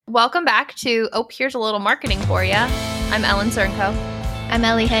Welcome back to Here's a Little Marketing for Ya. I'm Ellen Cernko. I'm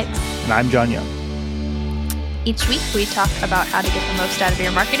Ellie Hicks. And I'm John Young. Each week, we talk about how to get the most out of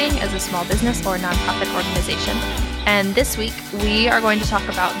your marketing as a small business or nonprofit organization. And this week, we are going to talk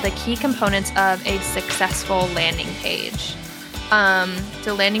about the key components of a successful landing page.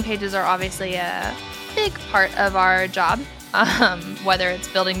 So landing pages are obviously a big part of our job, whether it's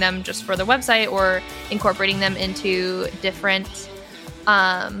building them just for the website or incorporating them into different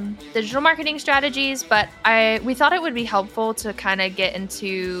digital marketing strategies. But we thought it would be helpful to kind of get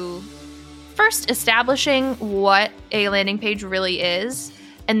into first establishing what a landing page really is,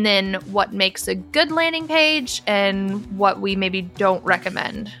 and then what makes a good landing page and what we maybe don't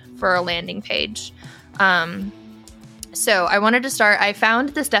recommend for a landing page. So I wanted to start. I found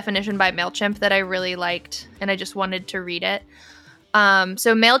this definition by MailChimp that I really liked, and I just wanted to read it.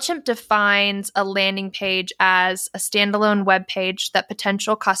 So MailChimp defines a landing page as a standalone web page that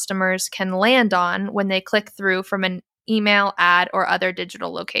potential customers can land on when they click through from an email, ad, or other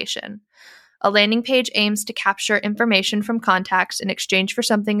digital location. A landing page aims to capture information from contacts in exchange for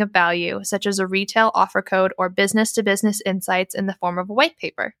something of value, such as a retail offer code or business-to-business insights in the form of a white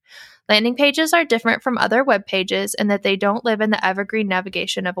paper. Landing pages are different from other web pages in that they don't live in the evergreen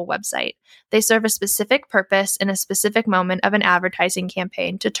navigation of a website. They serve a specific purpose in a specific moment of an advertising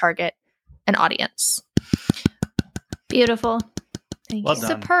campaign to target an audience. Beautiful. Well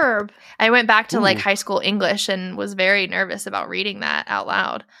done. Superb. I went back to high school English and was very nervous about reading that out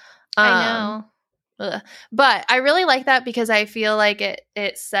loud. I know. But I really like that because I feel like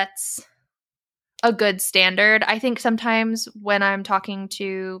it sets a good standard. I think sometimes when I'm talking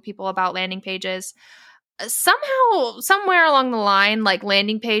to people about landing pages, somehow, somewhere along the line, like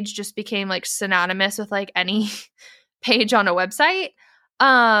landing page just became like synonymous with like any page on a website.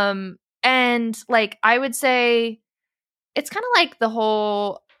 And like I would say it's kind of like the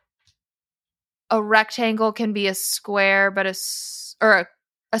whole a rectangle can be a square, but a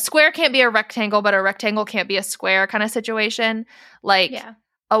square can't be a rectangle, but a rectangle can't be a square kind of situation. Like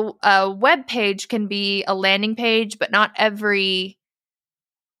a web page can be a landing page, but not every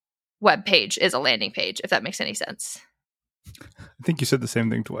web page is a landing page, if that makes any sense. I think you said the same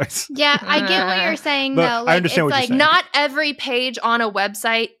thing twice. Yeah, I get what you're saying, But though. Like, I understand it's what you're like saying. Not every page on a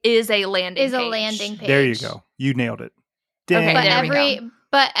website is a landing is page. a landing page. There you go. You nailed it. Okay, Dang. there we go.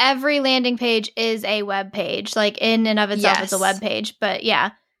 But every landing page is a web page. Like in and of itself, it's a web page. But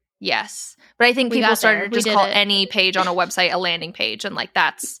yeah. Yes. But I think We people got started there. to We just did call it. any page on a website a landing page. And like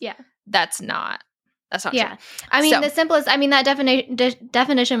that's not Yeah. true. I mean, So- that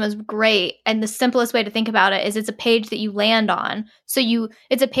definition was great. And the simplest way to think about it is it's a page that you land on. So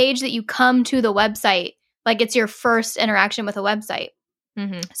it's a page that you come to the website. Like it's your first interaction with a website.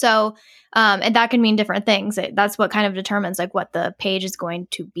 Mm-hmm. So, and that can mean different things. That's what kind of determines like what the page is going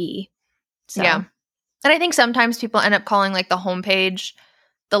to be. So. Yeah. And I think sometimes people end up calling like the homepage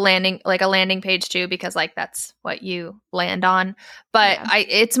a landing page too, because like that's what you land on. But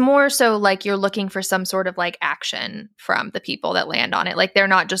it's more so like you're looking for some sort of like action from the people that land on it. Like they're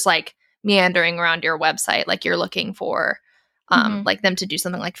not just like meandering around your website. Like you're looking for like them to do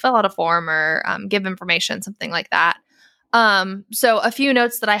something like fill out a form or give information, something like that. So a few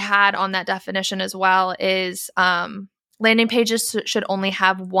notes that I had on that definition as well is landing pages should only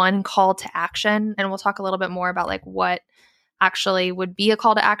have one call to action. And we'll talk a little bit more about like what actually would be a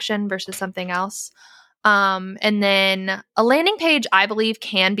call to action versus something else. And then a landing page, I believe,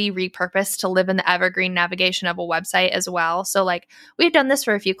 can be repurposed to live in the evergreen navigation of a website as well. So like we've done this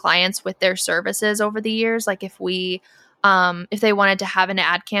for a few clients with their services over the years. Like if they wanted to have an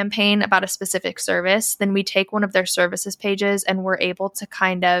ad campaign about a specific service, then we take one of their services pages and we're able to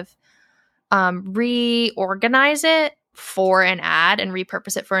kind of reorganize it for an ad and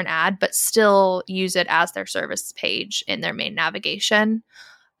repurpose it for an ad, but still use it as their service page in their main navigation.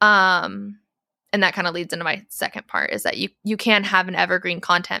 And that kind of leads into my second part is that you can have an evergreen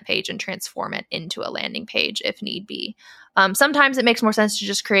content page and transform it into a landing page if need be. Sometimes it makes more sense to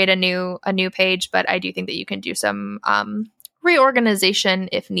just create a new page, but I do think that you can do some reorganization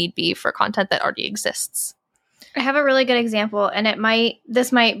if need be for content that already exists. I have a really good example, and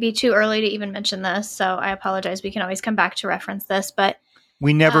this might be too early to even mention this, so I apologize. We can always come back to reference this, but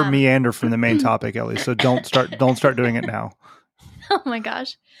We never meander from the main topic, Ellie, so don't start doing it now. oh my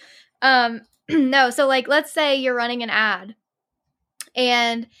gosh. No, so like let's say you're running an ad.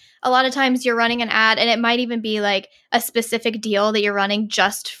 And a lot of times you're running an ad, and it might even be like a specific deal that you're running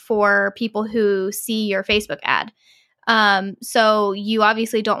just for people who see your Facebook ad. So you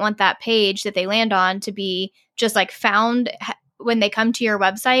obviously don't want that page that they land on to be just like found when they come to your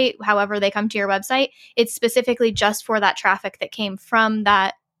website, however they come to your website. It's specifically just for that traffic that came from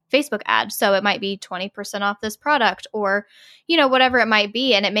that Facebook ad. So it might be 20% off this product or, you know, whatever it might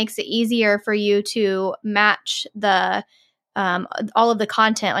be. And it makes it easier for you to match the all of the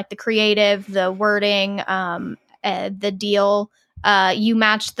content, like the creative, the wording, the deal. You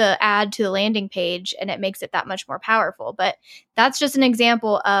match the ad to the landing page and it makes it that much more powerful. But that's just an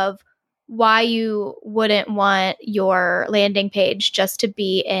example of why you wouldn't want your landing page just to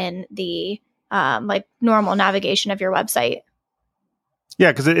be in the like normal navigation of your website.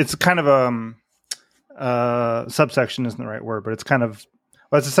 Yeah, because it's kind of subsection isn't the right word, but it's kind of,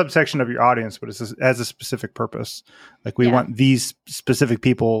 well, it's a subsection of your audience, but it has a specific purpose. Like we want these specific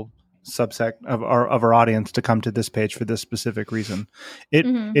people subsect of our audience to come to this page for this specific reason.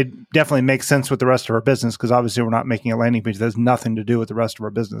 It definitely makes sense with the rest of our business because obviously we're not making a landing page that has nothing to do with the rest of our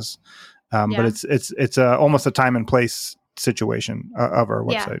business. But it's almost a time and place situation of our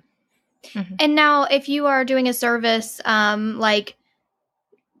website. And now if you are doing a service like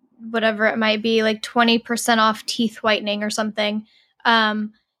whatever it might be, like 20% off teeth whitening or something,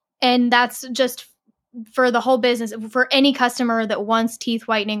 and that's just for the whole business, for any customer that wants teeth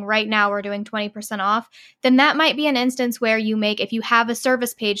whitening right now, we're doing 20% off, then that might be an instance where you make, if you have a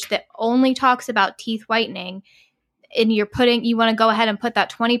service page that only talks about teeth whitening and you want to go ahead and put that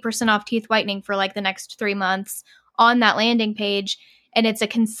 20% off teeth whitening for like the next 3 months on that landing page, and it's a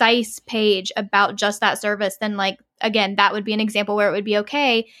concise page about just that service, then like, again, that would be an example where it would be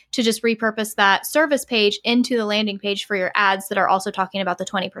okay to just repurpose that service page into the landing page for your ads that are also talking about the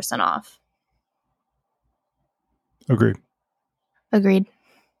 20% off. Agreed. I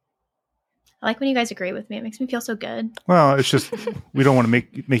like when you guys agree with me. It makes me feel so good. Well, it's just we don't want to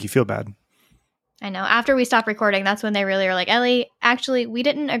make you feel bad. I know. After we stop recording, that's when they really are like, Ellie, actually, we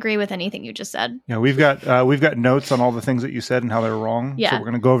didn't agree with anything you just said. Yeah, we've got notes on all the things that you said and how they were wrong. Yeah. So we're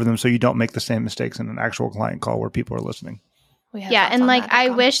going to go over them so you don't make the same mistakes in an actual client call where people are listening. Yeah, and like I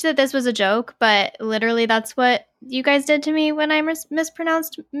wish that this was a joke, but literally that's what you guys did to me when I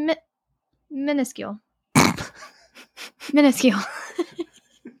mispronounced minuscule. Minuscule.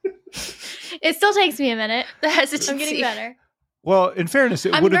 It still takes me a minute. The hesitancy. I'm getting better. Well, in fairness,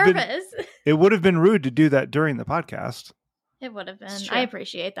 it would have been rude to do that during the podcast. It would have been. I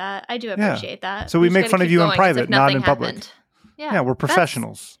appreciate that. I do appreciate that. So we make fun of you in private, not in public. Yeah, we're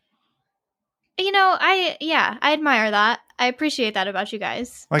professionals. You know, I admire that. I appreciate that about you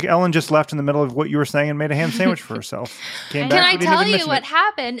guys. Like Ellen just left in the middle of what you were saying and made a ham sandwich for herself. Can I tell you what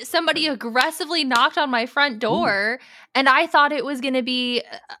happened? Somebody aggressively knocked on my front door, and I thought it was going to be,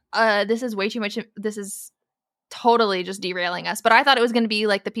 this is way too much. This is totally just derailing us. But I thought it was going to be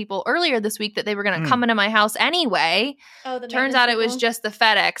like the people earlier this week that they were going to come into my house anyway. Oh, turns out it was just the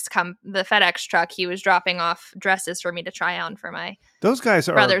FedEx truck. He was dropping off dresses for me to try on for my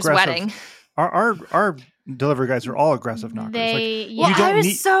brother's wedding. Our delivery guys are all aggressive knockers. I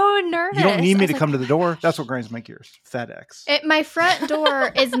was so nervous. You don't need me to come to the door. That's what grinds my gears. FedEx. My front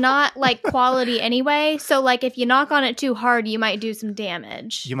door is not like quality anyway. So like if you knock on it too hard, you might do some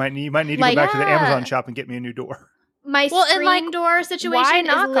damage. You might need to go back to the Amazon shop and get me a new door. My screen door situation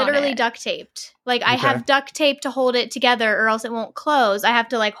is literally duct taped. Like I have duct tape to hold it together or else it won't close. I have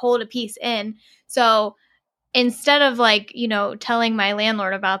to like hold a piece in. So instead of like, you know, telling my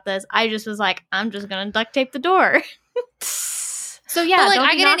landlord about this, I just was like, I'm just going to duct tape the door. So yeah, but, like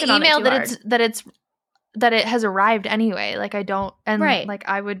I get an email that it has arrived anyway. Like I don't, and like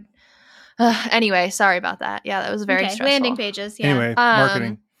I would, anyway, sorry about that. Yeah, that was very stressful. Landing pages. Yeah. Anyway,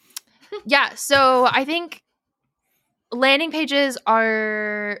 marketing. Yeah. So I think landing pages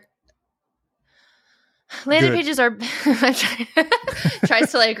are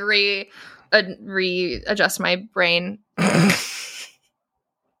tries to like readjust my brain.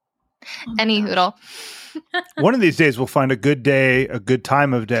 Any hoodle. One of these days we'll find a good day, a good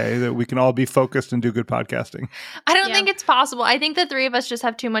time of day that we can all be focused and do good podcasting. I don't think it's possible. I think the three of us just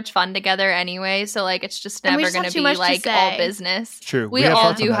have too much fun together anyway. So like it's just never going to be like all business. True. We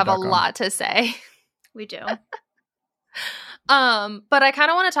all do have a lot to say. We do. But I kind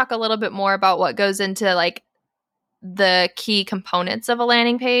of want to talk a little bit more about what goes into like the key components of a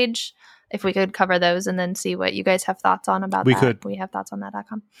landing page. If we could cover those and then see what you guys have thoughts on about that. We have thoughts on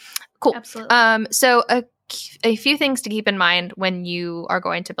that.com. Cool. Absolutely. So a few things to keep in mind when you are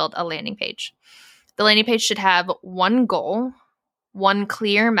going to build a landing page. The landing page should have one goal, one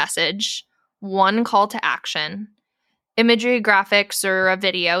clear message, one call to action, imagery, graphics, or a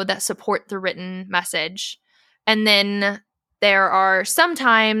video that support the written message. And then there are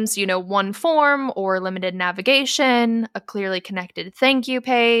sometimes, you know, one form or limited navigation, a clearly connected thank you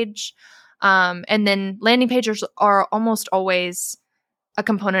page. And then landing pages are almost always a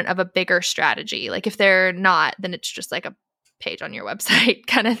component of a bigger strategy. Like if they're not, then it's just like a page on your website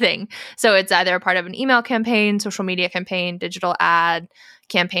kind of thing. So it's either a part of an email campaign, social media campaign, digital ad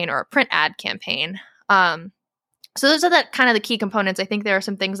campaign, or a print ad campaign. So those are the kind of the key components. I think there are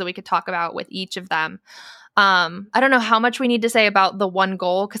some things that we could talk about with each of them. I don't know how much we need to say about the one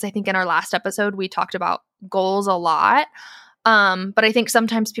goal, because I think in our last episode we talked about goals a lot. But I think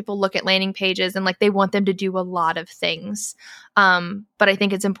sometimes people look at landing pages and like they want them to do a lot of things. But I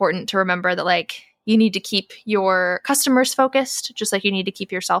think it's important to remember that like you need to keep your customers focused, just like you need to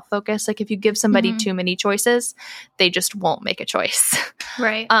keep yourself focused. Like if you give somebody too many choices, they just won't make a choice.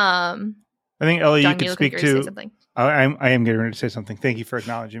 Right. I think Ellie, John, you can speak to. I am getting ready to say something. Thank you for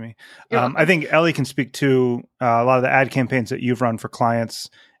acknowledging me. I think Ellie can speak to a lot of the ad campaigns that you've run for clients.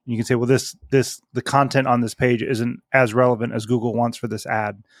 You can say, well, the content on this page isn't as relevant as Google wants for this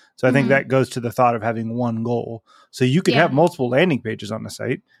ad. So I think that goes to the thought of having one goal. So you could have multiple landing pages on the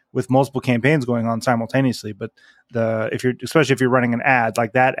site with multiple campaigns going on simultaneously. But especially if you're running an ad,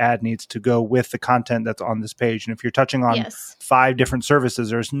 like that ad needs to go with the content that's on this page. And if you're touching on 5 different services,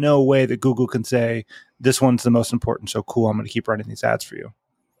 there's no way that Google can say this one's the most important. So cool, I'm going to keep running these ads for you.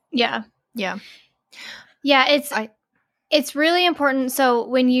 Yeah. Yeah. Yeah. It's really important. So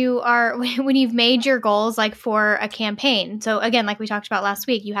when you've made your goals like for a campaign, so again, like we talked about last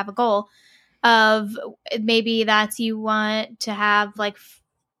week, you have a goal of maybe that's you want to have like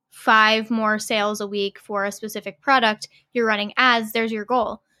 5 more sales a week for a specific product. You're running ads. There's your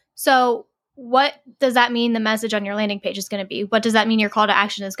goal. So what does that mean the message on your landing page is going to be? What does that mean your call to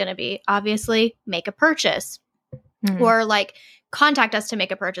action is going to be? Obviously, make a purchase or like contact us to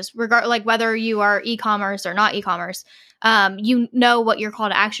make a purchase, like whether you are e-commerce or not e-commerce. You know what your call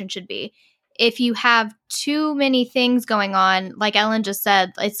to action should be. If you have too many things going on, like Ellen just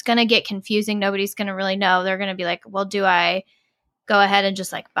said, it's going to get confusing. Nobody's going to really know. They're going to be like, well, do I go ahead and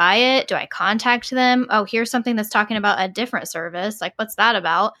just like buy it? Do I contact them? Oh, here's something that's talking about a different service. Like, what's that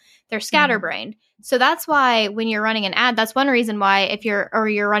about? They're scatterbrained. So that's why when you're running an ad, that's one reason why if you're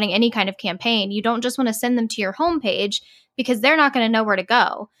running any kind of campaign, you don't just want to send them to your homepage because they're not going to know where to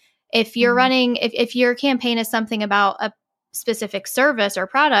go. If you're running, if your campaign is something about a specific service or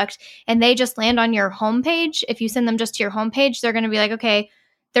product and they just land on your homepage, if you send them just to your homepage, they're going to be like, okay,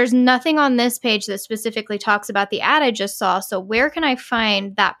 there's nothing on this page that specifically talks about the ad I just saw. So where can I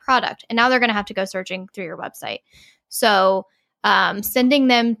find that product? And now they're going to have to go searching through your website. So sending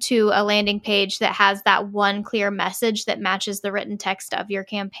them to a landing page that has that one clear message that matches the written text of your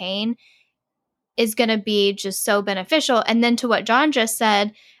campaign is going to be just so beneficial. And then to what John just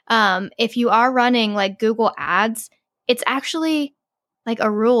said, if you are running like Google Ads, it's actually like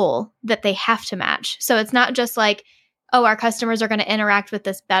a rule that they have to match. So it's not just like, oh, our customers are going to interact with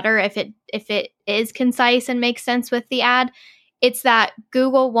this better if it is concise and makes sense with the ad. It's that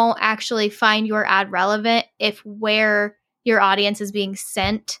Google won't actually find your ad relevant if where your audience is being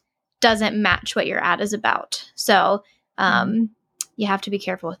sent doesn't match what your ad is about. So you have to be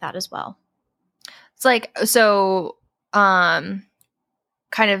careful with that as well. It's like, so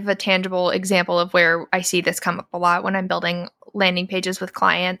kind of a tangible example of where I see this come up a lot when I'm building landing pages with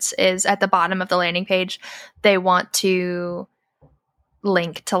clients is at the bottom of the landing page, they want to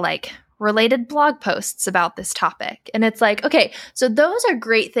link to like related blog posts about this topic. And it's like, okay, so those are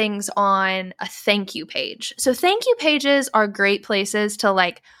great things on a thank you page. So thank you pages are great places to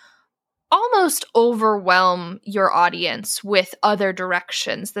like almost overwhelm your audience with other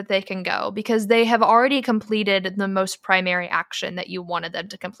directions that they can go because they have already completed the most primary action that you wanted them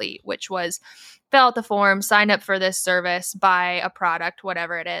to complete, which was fill out the form, sign up for this service, buy a product,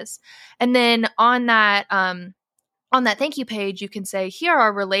 whatever it is. And then on that thank you page, you can say, here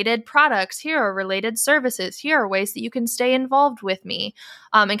are related products, here are related services, here are ways that you can stay involved with me,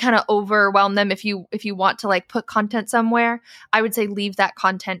 and kind of overwhelm them. If you want to like put content somewhere, I would say leave that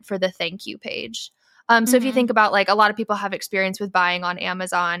content for the thank you page. So if you think about like a lot of people have experience with buying on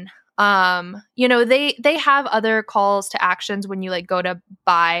Amazon, they have other calls to actions when you like go to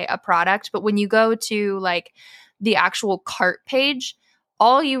buy a product, but when you go to like the actual cart page,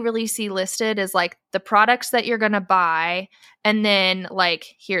 all you really see listed is like the products that you're going to buy. And then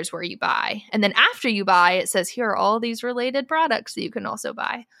like, here's where you buy. And then after you buy, it says, here are all these related products that you can also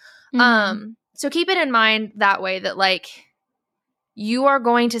buy. So keep it in mind that way that like you are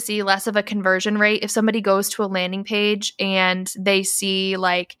going to see less of a conversion rate if somebody goes to a landing page and they see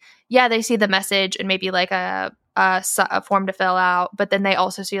like, they see the message and maybe like a form to fill out, but then they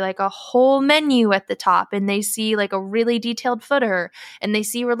also see like a whole menu at the top and they see like a really detailed footer and they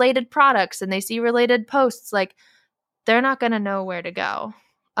see related products and they see related posts. Like they're not going to know where to go.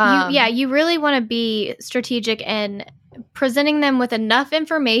 You really want to be strategic in presenting them with enough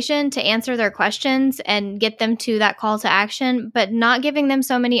information to answer their questions and get them to that call to action, but not giving them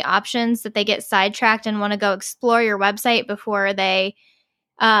so many options that they get sidetracked and want to go explore your website before they,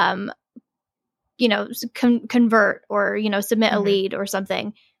 convert or, submit a lead or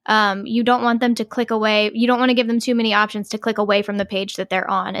something. You don't want them to click away. You don't want to give them too many options to click away from the page that they're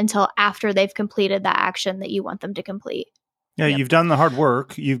on until after they've completed that action that you want them to complete. Yeah, You've done the hard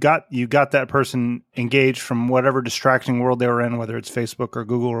work. You got that person engaged from whatever distracting world they were in, whether it's Facebook or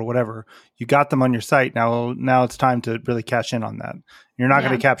Google or whatever. You got them on your site. Now it's time to really cash in on that. You're not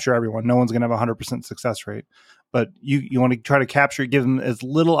going to capture everyone. No one's going to have a 100% success rate. But you want to try to give them as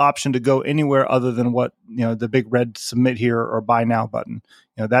little option to go anywhere other than what, the big red submit here or buy now button.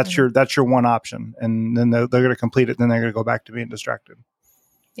 That's your one option. And then they're going to complete it. Then they're going to go back to being distracted.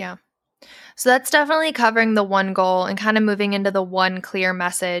 Yeah. So that's definitely covering the one goal and kind of moving into the one clear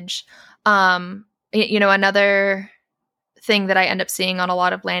message. Another thing that I end up seeing on a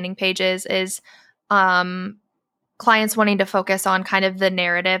lot of landing pages is clients wanting to focus on kind of the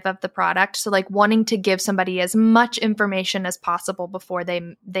narrative of the product. So like wanting to give somebody as much information as possible before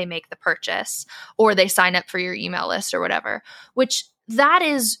they make the purchase or they sign up for your email list or whatever, which that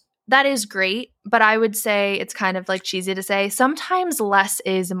is great. But I would say it's kind of like cheesy to say sometimes less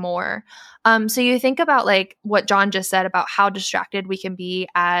is more. So you think about like what John just said about how distracted we can be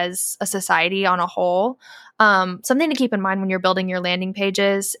as a society on a whole. Something to keep in mind when you're building your landing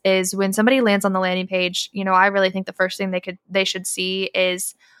pages is when somebody lands on the landing page, I really think the first thing they should see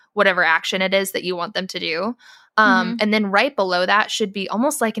is whatever action it is that you want them to do. And then right below that should be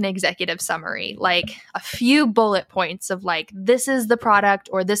almost like an executive summary, like a few bullet points of like, this is the product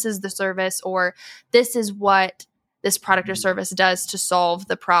or this is the service or this is what this product or service does to solve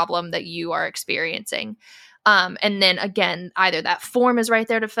the problem that you are experiencing. And then again, either that form is right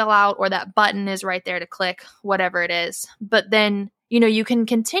there to fill out or that button is right there to click, whatever it is. But then, you can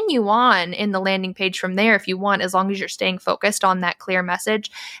continue on in the landing page from there if you want, as long as you're staying focused on that clear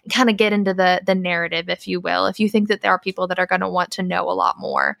message and kind of get into the narrative, if you will. If you think that there are people that are going to want to know a lot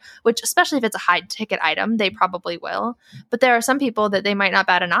more, which especially if it's a high ticket item, they probably will. But there are some people that they might not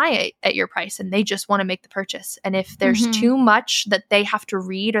bat an eye at your price and they just want to make the purchase. And if there's too much that they have to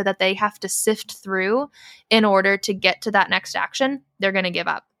read or that they have to sift through in order to get to that next action, they're going to give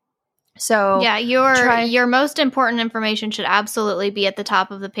up. So yeah, your most important information should absolutely be at the top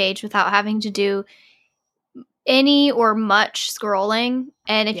of the page without having to do any or much scrolling.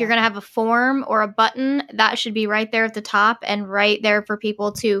 And if you're going to have a form or a button, that should be right there at the top and right there for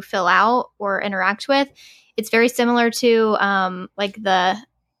people to fill out or interact with. It's very similar to like the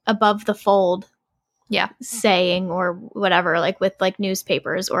above the fold saying or whatever, like with like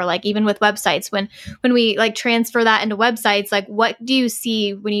newspapers or like even with websites, when we like transfer that into websites, like what do you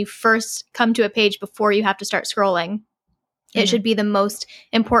see when you first come to a page before you have to start scrolling? It should be the most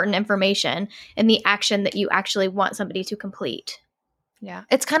important information and the action that you actually want somebody to complete. Yeah.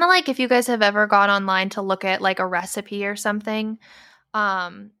 It's kind of like if you guys have ever gone online to look at like a recipe or something,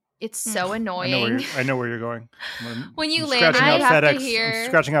 it's so annoying. I know where you're going. When you land, I have to hear. I'm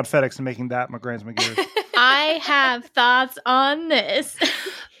scratching out FedEx and making that my grinds my gears. I have thoughts on this.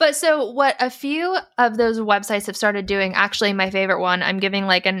 But so what a few of those websites have started doing, actually my favorite one, I'm giving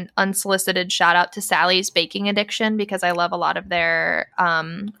like an unsolicited shout out to Sally's Baking Addiction because I love a lot of their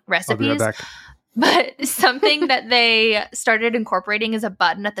recipes. I'll be right back. But something that they started incorporating is a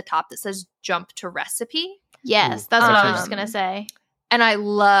button at the top that says jump to recipe. Yes, that's what I was just going to say. And I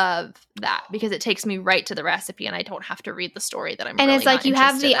love that because it takes me right to the recipe and I don't have to read the story that I'm and really it's like you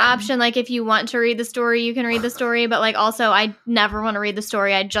have the in. option, like if you want to read the story, you can read the story. But like also I never want to read the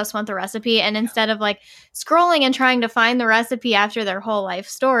story. I just want the recipe. And instead of like scrolling and trying to find the recipe after their whole life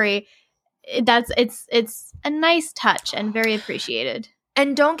story, it's a nice touch and very appreciated.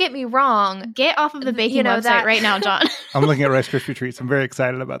 And don't get me wrong. Get off of the baking website right now, John. I'm looking at Rice Krispie treats. I'm very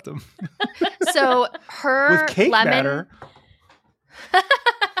excited about them. So her with cake lemon batter.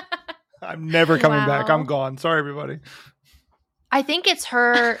 I'm never coming back. I'm gone. Sorry, everybody. I think it's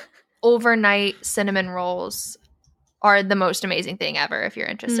her overnight cinnamon rolls are the most amazing thing ever if you're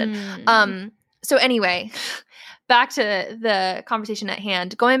interested. So anyway, back to the conversation at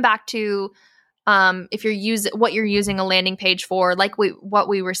hand. Going back to if you're what you're using a landing page for, like what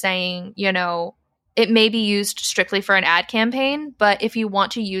we were saying, it may be used strictly for an ad campaign, but if you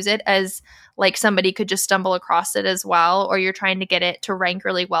want to use it as like somebody could just stumble across it as well, or you're trying to get it to rank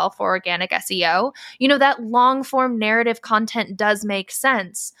really well for organic SEO, that long form narrative content does make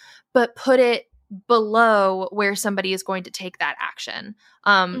sense, but put it below where somebody is going to take that action.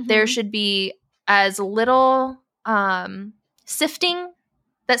 There should be as little sifting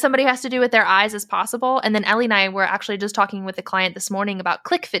that somebody has to do with their eyes as possible. And then Ellie and I were actually just talking with a client this morning about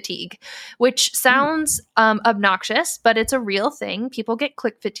click fatigue, which sounds obnoxious, but it's a real thing. People get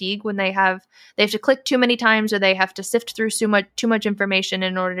click fatigue when they have to click too many times, or they have to sift through too much information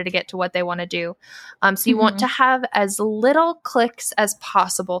in order to get to what they want to do. So you want to have as little clicks as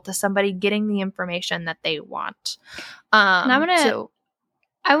possible to somebody getting the information that they want. And I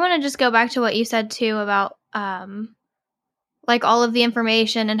want to just go back to what you said too about like all of the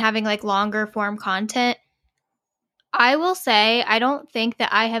information and having like longer form content. I will say I don't think that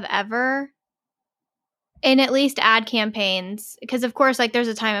I have ever, in at least ad campaigns, because of course like there's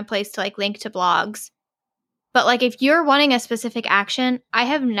a time and place to like link to blogs, but like if you're wanting a specific action, I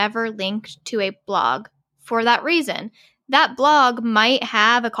have never linked to a blog for that reason. That blog might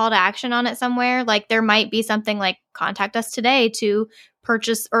have a call to action on it somewhere. Like there might be something like contact us today to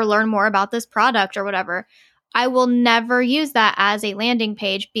purchase or learn more about this product or whatever. I will never use that as a landing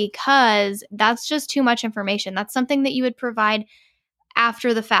page because that's just too much information. That's something that you would provide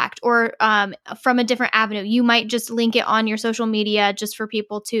after the fact or from a different avenue. You might just link it on your social media just for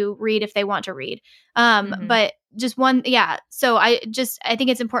people to read if they want to read. But just one, yeah. So I think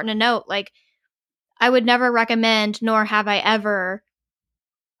it's important to note, like, I would never recommend, nor have I ever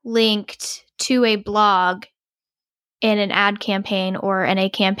linked to a blog in an ad campaign or in a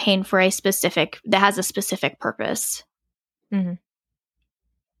campaign for that has a specific purpose. Do you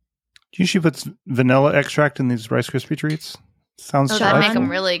usually put vanilla extract in these Rice Krispie treats? Sounds that make them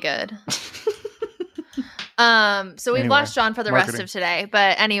really good. So we've lost John for the rest of today,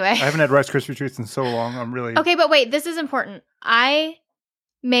 but anyway. I haven't had Rice Krispie treats in so long. I'm really okay. But wait, this is important. I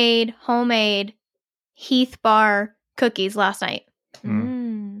made homemade Heath Bar cookies last night.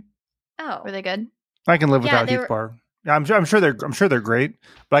 Oh, were they good? I can live without Heath Bar. Yeah, I'm sure they're great,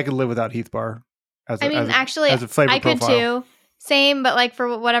 but I could live without Heath Bar as a flavor I profile. could too. Same, but like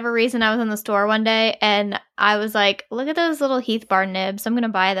for whatever reason, I was in the store one day and I was like, "Look at those little Heath Bar nibs! I'm gonna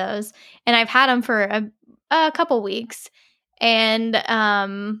buy those." And I've had them for a couple weeks, and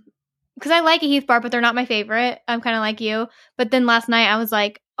because I like a Heath Bar, but they're not my favorite. I'm kind of like you. But then last night I was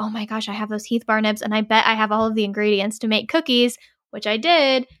like, "Oh my gosh, I have those Heath Bar nibs, and I bet I have all of the ingredients to make cookies," which I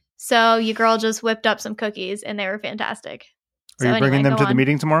did. So your girl just whipped up some cookies, and they were fantastic. Are you bringing them to the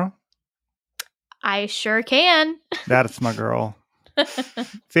meeting tomorrow? I sure can. That's my girl.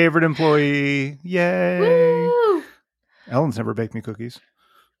 Favorite employee. Yay. Woo! Ellen's never baked me cookies.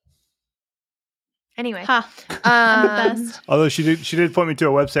 Anyway. I'm the best. Although she did point me to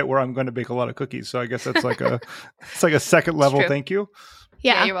a website where I'm going to bake a lot of cookies. So I guess that's like a second level thank you.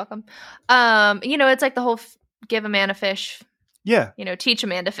 Yeah, you're welcome. It's like the whole give a man a fish. Yeah. Teach a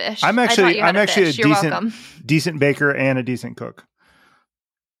man to fish. I'm actually a decent baker and a decent cook.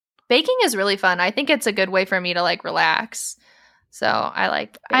 Baking is really fun. I think it's a good way for me to like relax. So I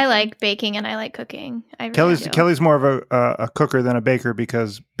like baking and I like cooking. Kelly's more of a cooker than a baker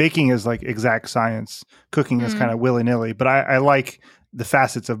because baking is like exact science. Cooking is kind of willy-nilly, but I like the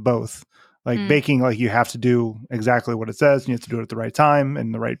facets of both. Like baking, like you have to do exactly what it says and you have to do it at the right time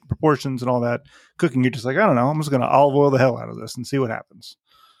and the right proportions and all that. Cooking, you're just like, I don't know, I'm just going to olive oil the hell out of this and see what happens.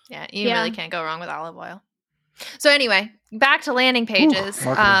 Yeah, you really can't go wrong with olive oil. So anyway, back to landing pages.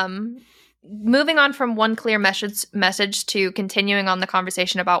 Moving on from one clear message to continuing on the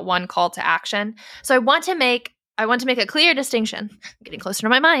conversation about one call to action. So I want to make a clear distinction. I'm getting closer to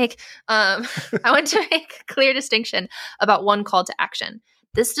my mic. I want to make a clear distinction about one call to action.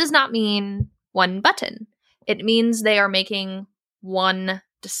 This does not mean one button. It means they are making one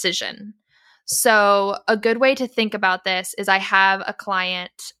decision. So a good way to think about this is I have a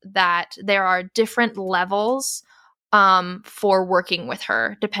client that there are different levels for working with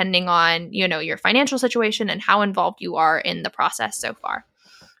her, depending on, your financial situation and how involved you are in the process so far.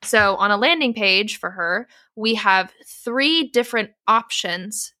 So on a landing page for her, we have 3 different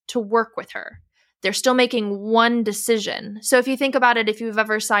options to work with her. They're still making one decision. So if you think about it, if you've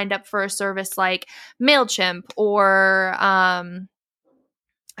ever signed up for a service like MailChimp or I'm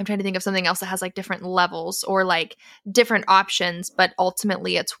trying to think of something else that has like different levels or like different options, but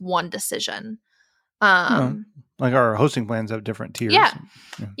ultimately it's one decision. Like our hosting plans have different tiers.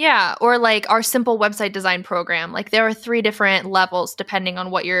 Yeah. Or like our simple website design program. Like there are 3 different levels depending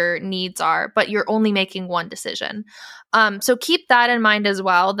on what your needs are, but you're only making one decision. So keep that in mind as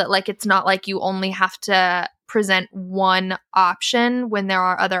well, that like it's not like you only have to present one option when there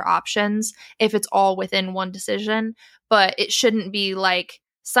are other options if it's all within one decision. But it shouldn't be like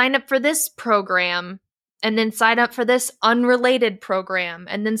sign up for this program and then sign up for this unrelated program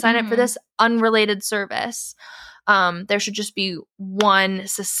and then sign up for this unrelated service. There should just be one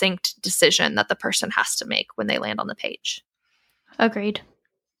succinct decision that the person has to make when they land on the page. Agreed.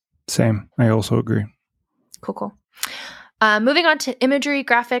 Same. I also agree. Cool. Moving on to imagery,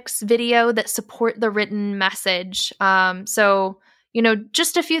 graphics, video that support the written message. So,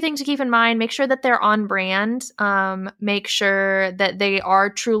 just a few things to keep in mind. Make sure that they're on brand. Make sure that they are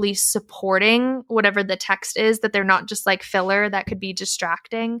truly supporting whatever the text is, that they're not just like filler that could be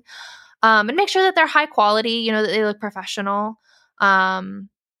distracting. And make sure that they're high quality, that they look professional.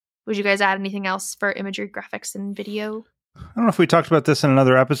 Would you guys add anything else for imagery, graphics, and video? I don't know if we talked about this in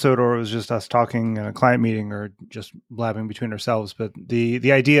another episode or it was just us talking in a client meeting or just blabbing between ourselves, but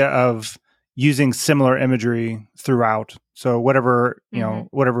the idea of using similar imagery throughout. So whatever,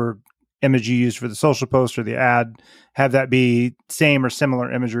 whatever image you use for the social post or the ad, have that be same or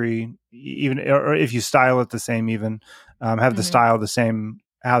similar imagery, even, or if you style it the same, even have the style the same,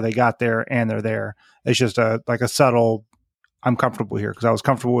 how they got there and they're there. It's just a subtle, I'm comfortable here because I was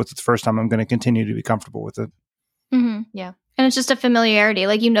comfortable with it the first time. I'm going to continue to be comfortable with it. Mm-hmm. Yeah. And it's just a familiarity.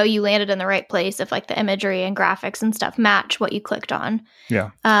 Like, you landed in the right place if like the imagery and graphics and stuff match what you clicked on.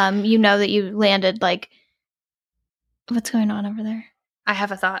 Yeah. You know that you landed like, what's going on over there? I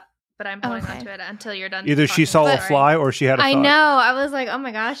have a thought, but I'm holding on to it until you're done. Either she saw a fly or she had a thought. I know. I was like, oh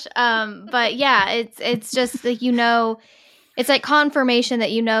my gosh. But yeah, it's just like, it's like confirmation that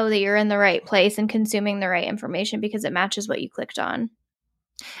that you're in the right place and consuming the right information because it matches what you clicked on.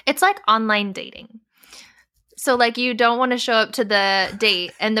 It's like online dating. So, like, you don't want to show up to the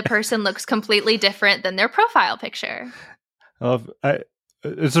date and the person looks completely different than their profile picture.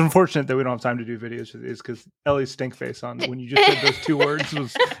 It's unfortunate that we don't have time to do videos of these because Ellie's stink face on when you just said those two words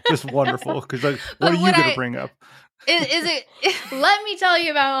was just wonderful. Because like, what are you going to bring up? Is it? Let me tell you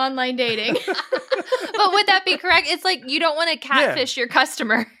about online dating. But would that be correct? It's like you don't want to catfish your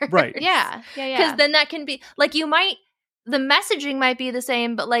customer, right? Yeah. Because then that can be like the messaging might be the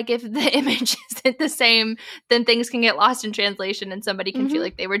same, but like if the image isn't the same, then things can get lost in translation and somebody can feel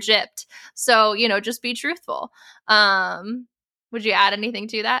like they were gypped. So, just be truthful. Would you add anything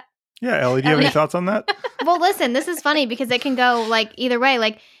to that? Yeah, Ellie, do you have any thoughts on that? Well, listen, this is funny because it can go like either way.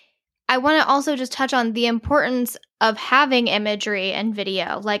 Like, I want to also just touch on the importance of having imagery and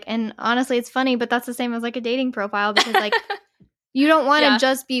video. Like, and honestly, it's funny, but that's the same as like a dating profile because like you don't want to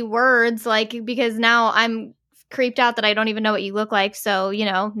just be words, like, because now I'm creeped out that I don't even know what you look like. So,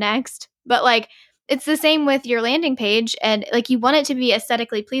 next. But like, it's the same with your landing page. And like, you want it to be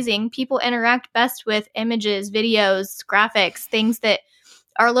aesthetically pleasing. People interact best with images, videos, graphics, things that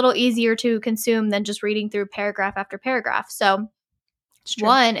are a little easier to consume than just reading through paragraph after paragraph. So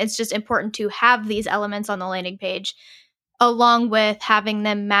one, it's just important to have these elements on the landing page along with having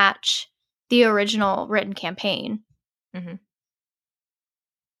them match the original written campaign. Mm-hmm.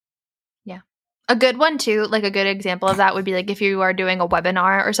 A good one too, like a good example of that would be like if you are doing a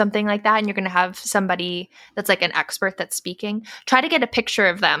webinar or something like that and you're going to have somebody that's like an expert that's speaking, try to get a picture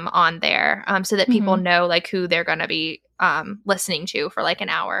of them on there so that people know like who they're going to be listening to for like an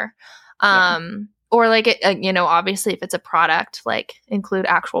hour. Or like, obviously if it's a product, like include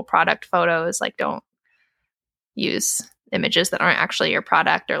actual product photos, like don't use images that aren't actually your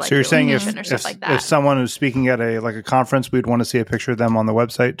product or like so you're saying if someone who's speaking at a conference, we'd want to see a picture of them on the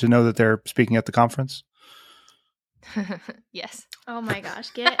website to know that they're speaking at the conference? Yes. Oh my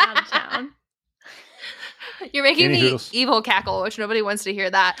gosh, get out of town. You're making me evil cackle, which nobody wants to hear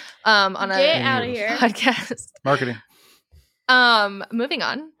that on a get out of here podcast. Marketing. Moving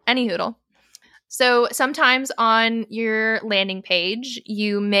on. Any hoodle. So sometimes on your landing page,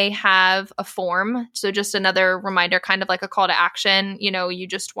 you may have a form. So just another reminder, kind of like a call to action. You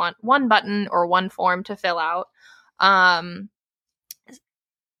just want one button or one form to fill out.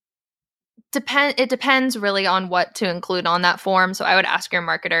 It depends really on what to include on that form. So I would ask your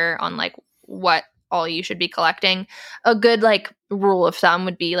marketer on like what all you should be collecting. A good like rule of thumb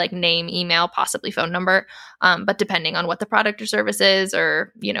would be like name, email, possibly phone number. But depending on what the product or service is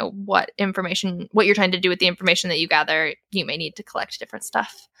or, what you're trying to do with the information that you gather, you may need to collect different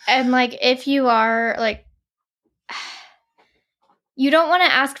stuff. And like, if you are like, you don't want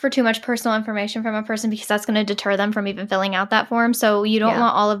to ask for too much personal information from a person because that's going to deter them from even filling out that form. So you don't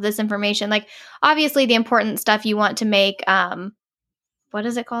want all of this information. Like, obviously the important stuff you want to make, what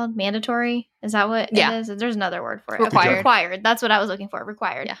is it called? Mandatory? Is that what it is? There's another word for it. Required. That's what I was looking for.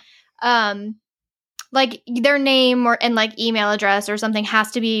 Required. Yeah. Like their name and like email address or something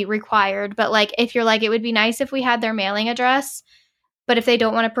has to be required. But like, if you're like, it would be nice if we had their mailing address, but if they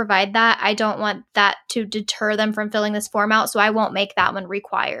don't want to provide that, I don't want that to deter them from filling this form out. So I won't make that one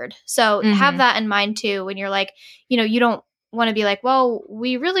required. So have that in mind too, when you're like, you don't want to be like, well,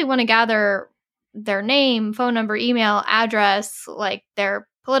 we really want to gather their name, phone number, email, address, like their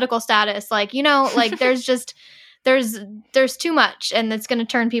political status, like, like there's there's too much, and it's going to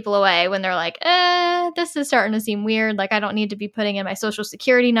turn people away when they're like, this is starting to seem weird. Like, I don't need to be putting in my social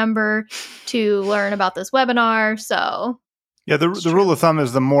security number to learn about this webinar. So yeah, the rule of thumb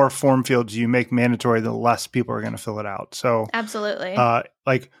is the more form fields you make mandatory, the less people are going to fill it out. So absolutely.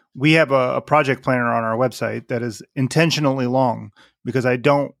 Like we have a project planner on our website that is intentionally long because I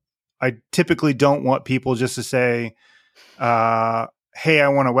typically don't want people just to say, hey, I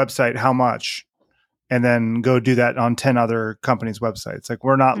want a website, how much? And then go do that on 10 other companies' websites. Like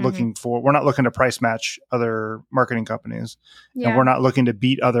we're not looking to price match other marketing companies. Yeah. And we're not looking to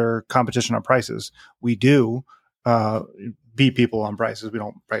beat other competition on prices. We do beat people on prices. We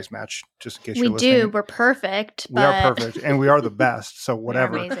don't price match, just in case you're listening. We do. We're perfect. We are perfect, and we are the best. So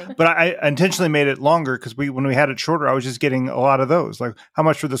whatever. Amazing. But I intentionally made it longer because when we had it shorter, I was just getting a lot of those. Like, how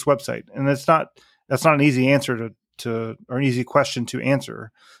much for this website? And that's not an easy answer to or an easy question to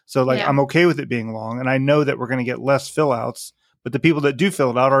answer. So like, I'm okay with it being long, and I know that we're going to get less fill outs. But the people that do fill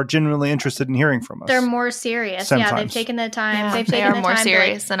it out are genuinely interested in hearing from us. They're more serious. Sometimes. Yeah, they've taken the time. Yeah, they are more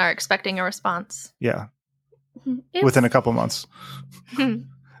serious and are expecting a response. Yeah. Within a couple months.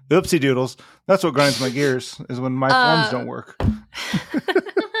 Oopsie doodles. That's what grinds my gears, is when my forms don't work.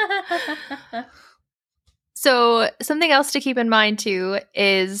 So something else to keep in mind too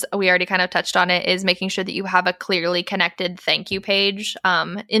is, we already kind of touched on it, is making sure that you have a clearly connected thank you page.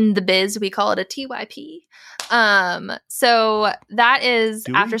 In the biz, we call it a TYP. So that is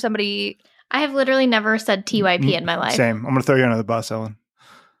after somebody... I have literally never said TYP in my life. Same. I'm going to throw you under the bus, Ellen.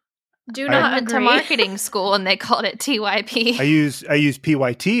 Do not went to marketing school and they called it TYP. I use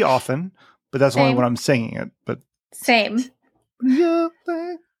PYT often, but that's only when I'm singing it. But same. Yeah.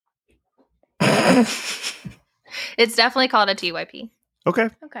 It's definitely called a TYP. Okay.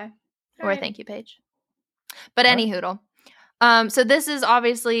 Or a thank you page. But anyhoodle. So this is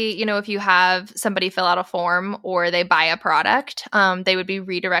obviously, if you have somebody fill out a form or they buy a product, they would be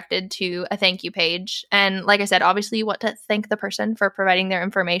redirected to a thank you page. And like I said, obviously you want to thank the person for providing their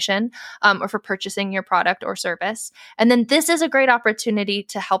information or for purchasing your product or service. And then this is a great opportunity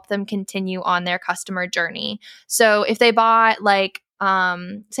to help them continue on their customer journey. So if they bought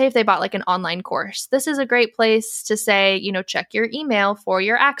say if they bought like an online course, this is a great place to say, check your email for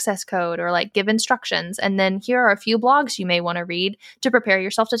your access code or like give instructions. And then here are a few blogs you may want to read to prepare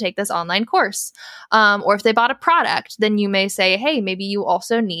yourself to take this online course. Or if they bought a product, then you may say, hey, maybe you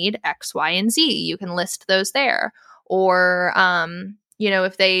also need X, Y, and Z. You can list those there. Or,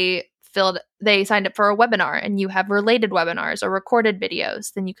 if they signed up for a webinar and you have related webinars or recorded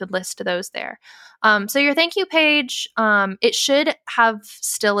videos, then you could list those there. So your thank you page, it should have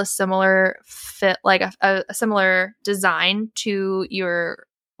still a similar fit, like a similar design to your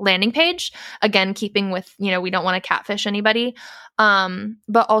landing page. Again, keeping with, we don't want to catfish anybody.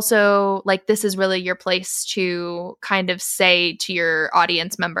 But also like, this is really your place to kind of say to your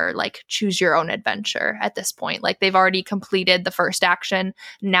audience member, like, choose your own adventure at this point. Like they've already completed the first action.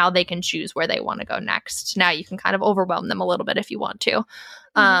 Now they can choose where they want to go next. Now you can kind of overwhelm them a little bit if you want to.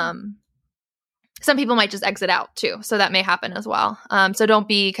 Some people might just exit out too. So that may happen as well. So don't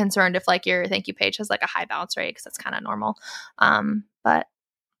be concerned if like your thank you page has like a high bounce rate, because that's kind of normal. But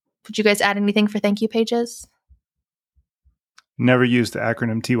would you guys add anything for thank you pages? Never used the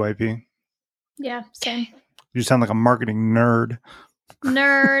acronym TYP. Yeah, same. You sound like a marketing nerd.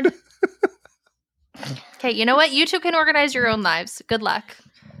 Okay, you know what? You two can organize your own lives. Good luck.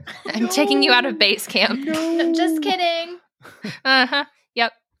 I'm taking you out of base camp. No, just kidding.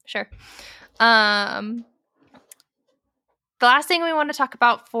 Yep, sure. The last thing we want to talk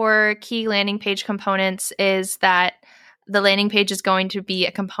about for key landing page components is that the landing page is going to be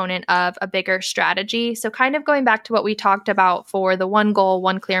a component of a bigger strategy. So kind of going back to what we talked about for the one goal,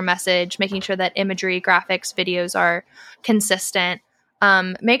 one clear message, making sure that imagery, graphics, videos are consistent.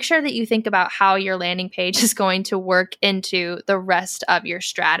 Make sure that you think about how your landing page is going to work into the rest of your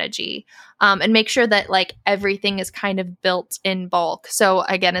strategy. And make sure that like everything is kind of built in bulk. So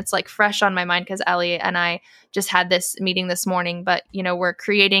again, it's like fresh on my mind because Ellie and I just had this meeting this morning, but we're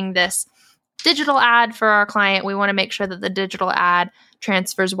creating this digital ad for our client. We want to make sure that the digital ad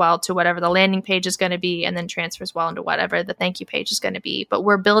transfers well to whatever the landing page is going to be, and then transfers well into whatever the thank you page is going to be. But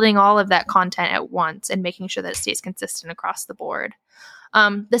we're building all of that content at once and making sure that it stays consistent across the board.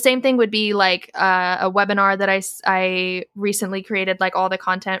 The same thing would be like a webinar that I recently created, like all the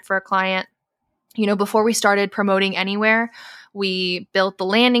content for a client. Before we started promoting anywhere, We built the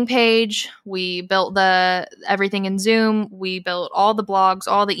landing page. We built everything in Zoom. We built all the blogs,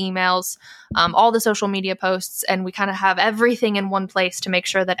 all the emails, all the social media posts, and we kind of have everything in one place to make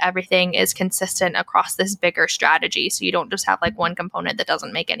sure that everything is consistent across this bigger strategy. So you don't just have like one component that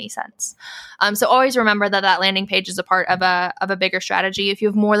doesn't make any sense. So always remember that landing page is a part of a bigger strategy. If you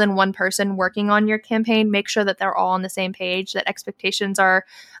have more than one person working on your campaign, make sure that they're all on the same page, that expectations are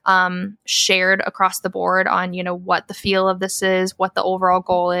shared across the board on, what the feel of this is, what the overall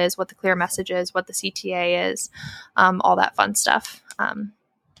goal is, what the clear message is, what the CTA is, all that fun stuff.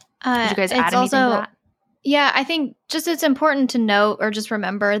 Did you guys add anything to that? Yeah, I think just it's important to note or just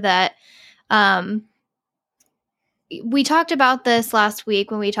remember that we talked about this last week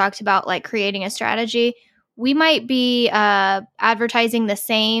when we talked about like creating a strategy. We might be advertising the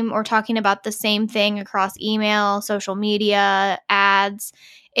same or talking about the same thing across email, social media, ads.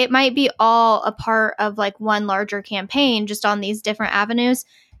 It might be all a part of like one larger campaign just on these different avenues.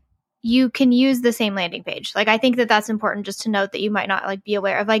 You can use the same landing page. Like, I think that that's important just to note that you might not like be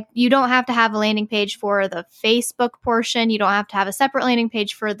aware of. Like, you don't have to have a landing page for the Facebook portion. You don't have to have a separate landing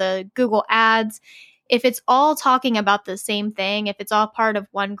page for the Google ads. If it's all talking about the same thing, if it's all part of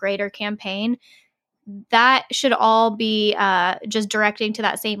one greater campaign, that should all be just directing to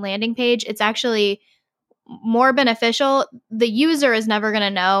that same landing page. It's actually more beneficial. The user is never going to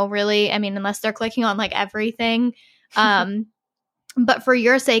know, really. I mean, unless they're clicking on like everything. But for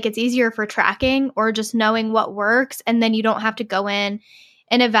your sake, it's easier for tracking or just knowing what works. And then you don't have to go in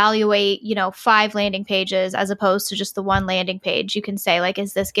and evaluate, 5 landing pages as opposed to just the one landing page. You can say like,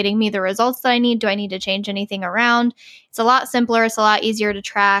 is this getting me the results that I need? Do I need to change anything around? It's a lot simpler. It's a lot easier to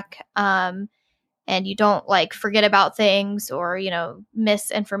track. And you don't like forget about things or,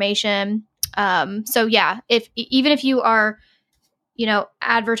 miss information. So yeah, even if you are,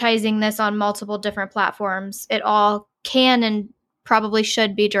 advertising this on multiple different platforms, it all can and probably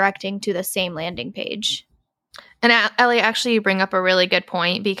should be directing to the same landing page. And Ellie, actually, you bring up a really good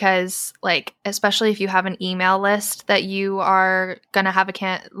point because, like, especially if you have an email list that you are going to have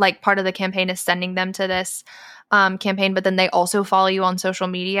part of the campaign is sending them to this campaign, but then they also follow you on social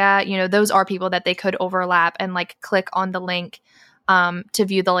media. Those are people that they could overlap and like click on the link to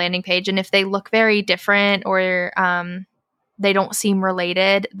view the landing page. And if they look very different or they don't seem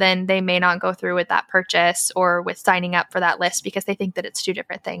related, then they may not go through with that purchase or with signing up for that list because they think that it's two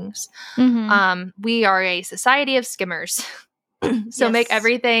different things. Mm-hmm. We are a society of skimmers. So Make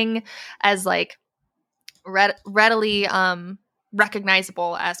everything as like readily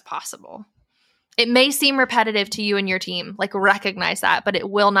recognizable as possible. It may seem repetitive to you and your team, like recognize that, but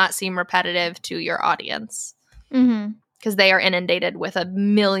it will not seem repetitive to your audience because they are inundated with a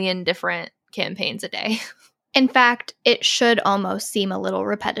million different campaigns a day. In fact, it should almost seem a little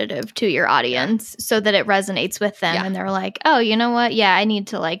repetitive to your audience so that it resonates with them and they're like, oh, you know what? Yeah, I need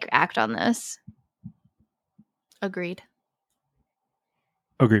to like act on this. Agreed.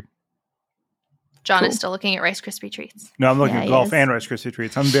 John is still looking at Rice Krispie treats. No, I'm looking at golf and Rice Krispie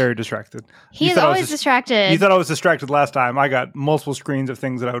treats. I'm very distracted. He's always distracted. You thought I was distracted last time. I got multiple screens of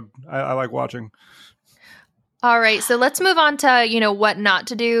things that I like watching. All right, so let's move on to, what not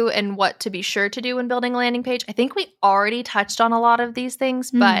to do and what to be sure to do when building a landing page. I think we already touched on a lot of these things,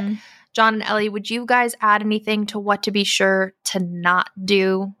 but John and Ellie, would you guys add anything to what to be sure to not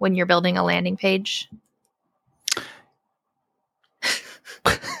do when you're building a landing page?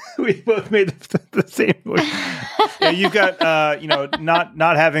 We both made the same voice. Yeah, you've got,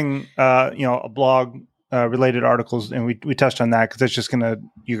 not having, a blog related articles, and we touched on that because it's just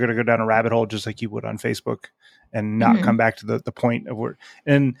you're gonna go down a rabbit hole just like you would on Facebook and not come back to the point of where.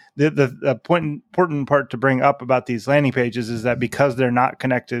 And the important part to bring up about these landing pages is that because they're not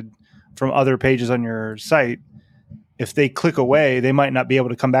connected from other pages on your site, if they click away, they might not be able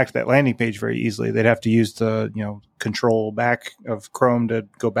to come back to that landing page very easily. They'd have to use the control back of Chrome to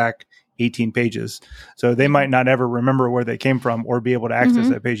go back 18 pages. So they might not ever remember where they came from or be able to access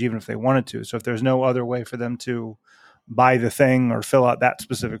that page even if they wanted to. So if there's no other way for them to buy the thing or fill out that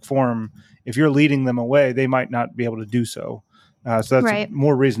specific form, if you're leading them away, they might not be able to do so. So that's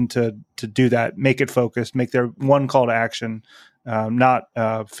more reason to do that. Make it focused, make their one call to action, not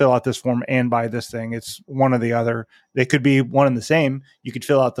fill out this form and buy this thing. It's one or the other. They could be one and the same. You could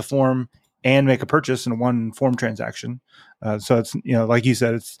fill out the form and make a purchase in one form transaction. So it's, like you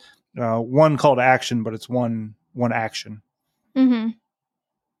said, it's one call to action, but it's one action. Mm-hmm.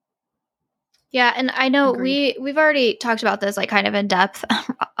 Yeah, and I know we've already talked about this like kind of in depth.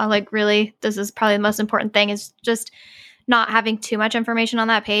 Like really, this is probably the most important thing is just not having too much information on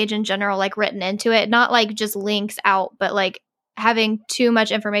that page in general, like written into it. Not like just links out, but like having too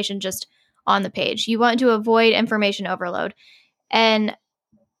much information just on the page. You want to avoid information overload. And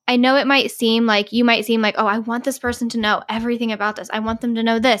I know it might seem like you might seem like, oh, I want this person to know everything about this. I want them to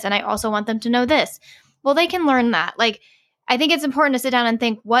know this. And I also want them to know this. Well, they can learn that. Like, I think it's important to sit down and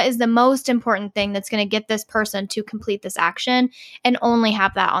think, what is the most important thing that's going to get this person to complete this action, and only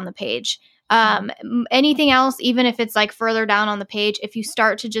have that on the page. Anything else, even if it's like further down on the page, if you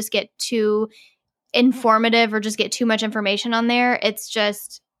start to just get too informative or just get too much information on there,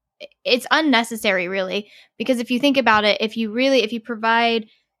 it's unnecessary, really. Because if you think about it, if you provide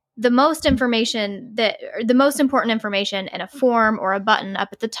the most important information in a form or a button up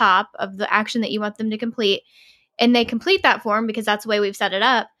at the top of the action that you want them to complete, and they complete that form because that's the way we've set it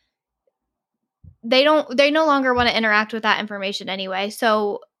up, they no longer want to interact with that information anyway.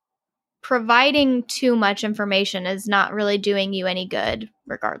 So providing too much information is not really doing you any good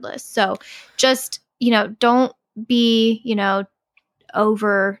regardless. So just, don't be,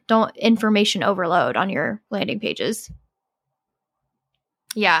 don't information overload on your landing pages.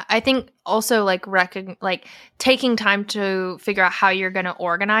 Yeah, I think also like taking time to figure out how you're going to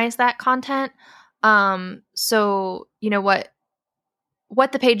organize that content. So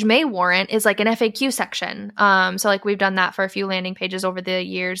what the page may warrant is like an FAQ section. So like we've done that for a few landing pages over the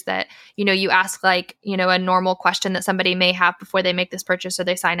years that, you ask like, a normal question that somebody may have before they make this purchase or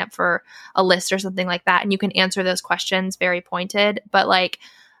they sign up for a list or something like that. And you can answer those questions very pointed. But like,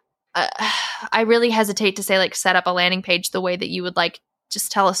 I really hesitate to say like set up a landing page the way that you would like just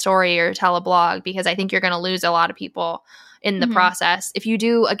tell a story or tell a blog, because I think you're going to lose a lot of people in the process. If you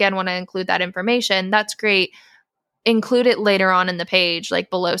do, again, want to include that information, that's great. Include it later on in the page, like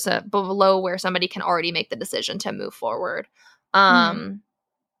below where somebody can already make the decision to move forward. Obviously,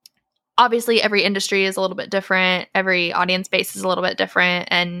 every industry is a little bit different. Every audience base is a little bit different.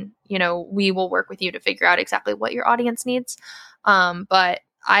 And, we will work with you to figure out exactly what your audience needs. But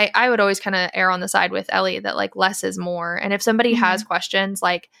I would always kind of err on the side with Ellie that like less is more. And if somebody has questions,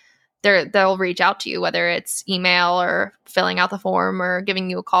 like they'll reach out to you, whether it's email or filling out the form or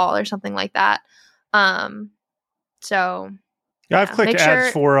giving you a call or something like that. So I've clicked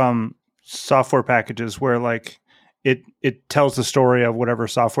ads for software packages where like it tells the story of whatever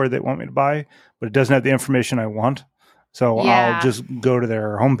software they want me to buy, but it doesn't have the information I want. So I'll just go to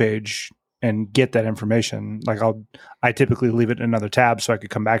their homepage and get that information. Like I typically leave it in another tab so I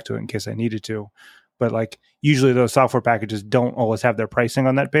could come back to it in case I needed to. But like usually those software packages don't always have their pricing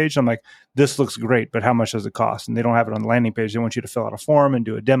on that page. I'm like, this looks great, but how much does it cost? And they don't have it on the landing page. They want you to fill out a form and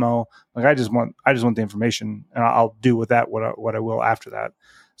do a demo. Like I just want the information, and I'll do with that what I will after that.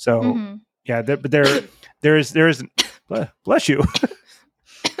 So but there is bless you.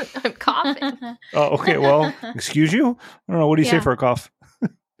 I'm coughing. Oh, okay. Well, excuse you. I don't know. What do you say for a cough?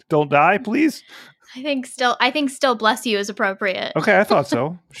 Don't die, please. I think still bless you is appropriate. Okay, I thought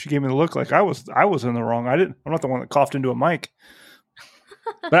so. She gave me the look like I was in the wrong. I'm not the one that coughed into a mic.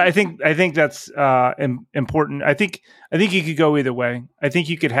 But I think that's important. I think you could go either way. I think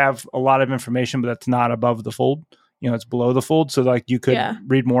you could have a lot of information, but that's not above the fold. It's below the fold. So like you could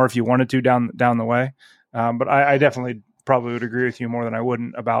read more if you wanted to down the way. But I definitely probably would agree with you more than I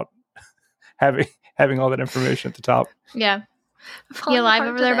wouldn't about having all that information at the top. Yeah. You alive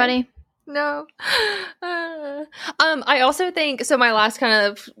over there, buddy? No. I also think, so my last kind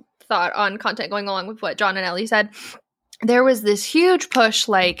of thought on content going along with what John and Ellie said, there was this huge push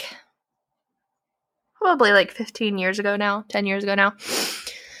like probably like 10 years ago now,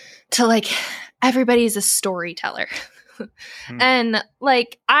 to like everybody's a storyteller. And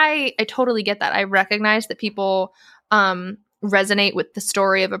like I totally get that. I recognize that people resonate with the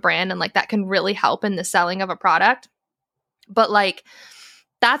story of a brand, and like that can really help in the selling of a product. But like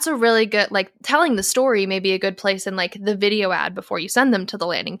that's a really good, like telling the story may be a good place in like the video ad before you send them to the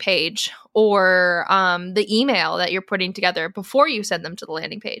landing page, or the email that you're putting together before you send them to the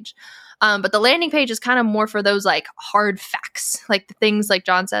landing page. But the landing page is kind of more for those like hard facts, like the things like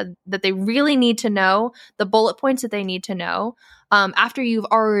John said that they really need to know, the bullet points that they need to know after you've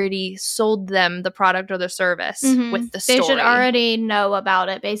already sold them the product or the service with the story. They should already know about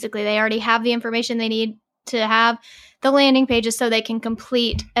it. Basically, they already have the information they need to have the landing pages so they can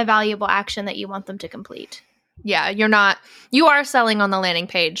complete a valuable action that you want them to complete. Yeah, you are selling on the landing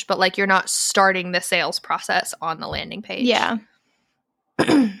page, but like you're not starting the sales process on the landing page. Yeah.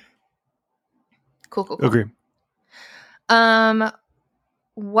 Cool. Agree.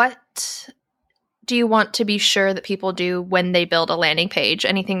 What do you want to be sure that people do when they build a landing page?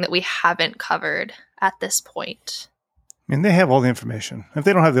 Anything that we haven't covered at this point? I mean, they have all the information. If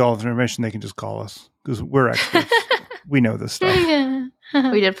they don't have all the information, they can just call us because we're experts. We know this stuff.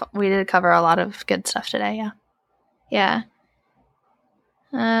 We did cover a lot of good stuff today. Yeah.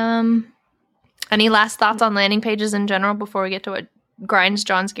 Any last thoughts on landing pages in general before we get to what grinds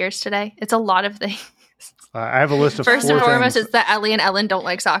John's gears today? It's a lot of things. I have a list of First 4 and foremost, things. it's that Ellie and Ellen don't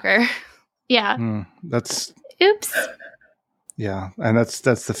like soccer. Yeah. That's Oops. yeah, and that's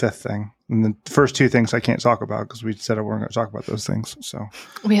the 5th thing. And the first 2 things I can't talk about because we said we weren't going to talk about those things. So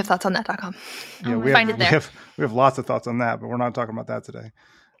We have thoughts on that.com. yeah, Find it there. we have lots of thoughts on that, but we're not talking about that today.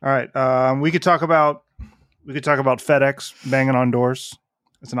 All right, we could talk about FedEx banging on doors.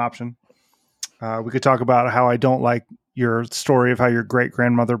 It's an option. We could talk about how I don't like your story of how your great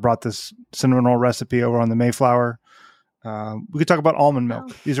grandmother brought this cinnamon roll recipe over on the Mayflower. We could talk about almond milk.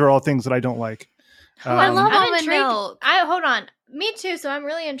 Oh. These are all things that I don't like. I love I'm almond intrigued. milk. Hold on. Me too. So I'm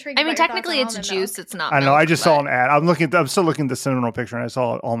really intrigued. I mean, about your technically thoughts it's on almond juice. milk. It's not I know. milk, I just saw but- an ad. I'm still looking at the cinnamon roll picture, and I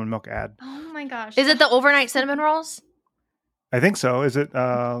saw an almond milk ad. Oh my gosh. Is it the overnight cinnamon rolls? I think so. Is it?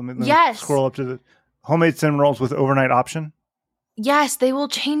 Let me Yes. Scroll up to the homemade cinnamon rolls with overnight option. Yes, they will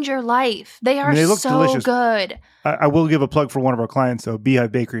change your life. They are they look so delicious. good. I will give a plug for one of our clients, though.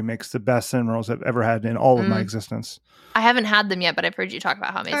 Beehive Bakery makes the best cinnamon rolls I've ever had in all of my existence. I haven't had them yet, but I've heard you talk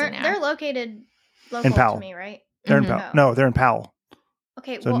about how amazing they They're are. local In Powell. to me, right? They're in Mhm. Powell. No, they're in Powell.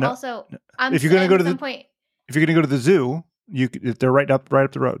 Okay. So Well, no- also, I'm if you're gonna at go to some the- point, If you're going to go to the zoo, they're right up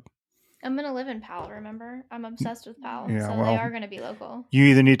the road. I'm gonna live in Powell. Remember, I'm obsessed with Powell, Yeah, so well- they are gonna be local. You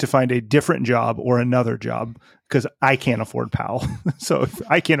either need to find a different job or another job because I can't afford Powell. So if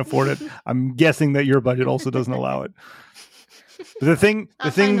I can't afford it, I'm guessing that your budget also doesn't allow it. The thing I'll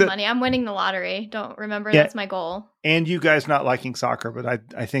find the that, money. I'm winning the lottery. Don't remember Yeah. that's my goal. and you guys not liking soccer, but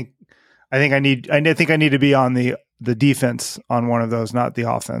I think I need to be on the defense on one of those, not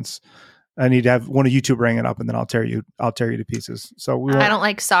the offense. I need to have one of you two bring it up, and then I'll tear you to pieces. So we I won't. don't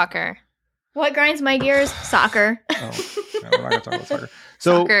like soccer. What grinds my gears? Soccer. Oh, no, we're not going to talk about soccer.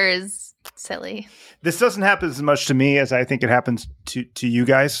 So Soccer is silly. this doesn't happen as much to me as I think it happens to you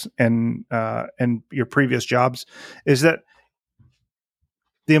guys and your previous jobs. Is that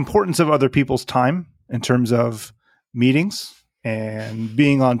the importance of other people's time in terms of meetings and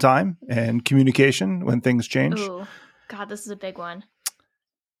being on time and communication when things change? Ooh, God, this is a big one.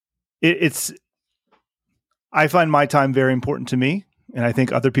 I find my time very important to me, and I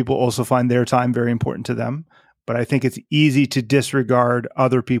think other people also find their time very important to them. But I think it's easy to disregard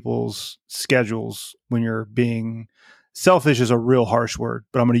other people's schedules when you're being selfish is a real harsh word,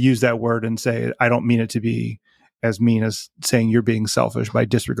 but I'm going to use that word and say I don't mean it to be as mean as saying you're being selfish by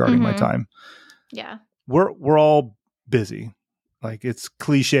disregarding my Mhm. time. Yeah. We're all busy. Like it's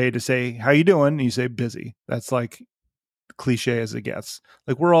cliche to say, how you doing? And you say busy. That's like cliche as it gets.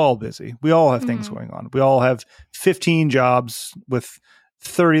 Like we're all busy. We all have things Mhm. going on. We all have 15 jobs with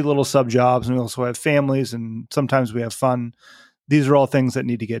 30 little sub jobs, and we also have families, and sometimes we have fun. These are all things that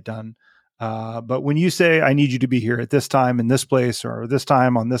need to get done. But when you say, I need you to be here at this time in this place or this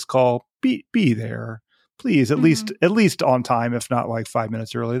time on this call, be there. Please, at least on time, if not like 5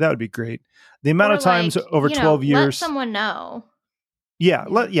 minutes early. That would be great. The amount Or, of times like, over 12 let years. someone know.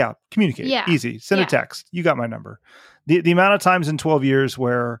 Communicate. Yeah. Easy. Send a Yeah. text. You got my number. The amount of times in 12 years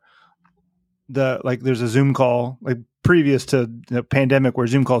where there's a Zoom call, like previous to the pandemic where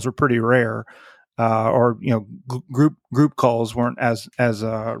Zoom calls were pretty rare, or group calls weren't as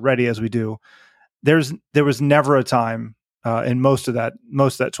ready as we do. There was never a time in most of that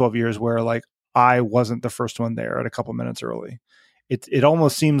 12 years where like I wasn't the first one there at a couple minutes early. It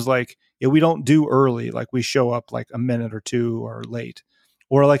almost seems like we don't do early, like we show up like a minute or two or late.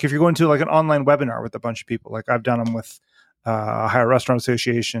 Or like if you're going to like an online webinar with a bunch of people, like I've done them with Ohio Restaurant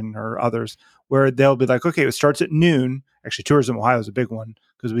Association or others, where they'll be like, okay, it starts at noon. Actually, Tourism Ohio is a big one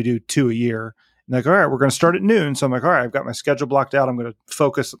because we do 2 a year. And like, all right, we're going to start at noon. So I'm like, all right, I've got my schedule blocked out. I'm going to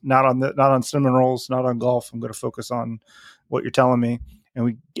focus not on cinnamon rolls, not on golf. I'm going to focus on what you're telling me.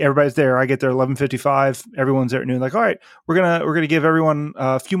 And everybody's there. I get there 11:55. Everyone's there at noon. Like, all right, we're gonna give everyone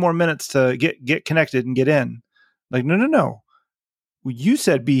a few more minutes to get connected and get in. Like, no. Well, you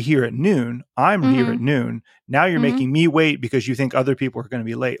said be here at noon. I'm here at noon. Now you're making me wait because you think other people are going to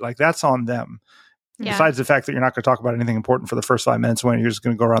be late. Like that's on them. Yeah. Besides the fact that you're not going to talk about anything important for the first 5 minutes when you're just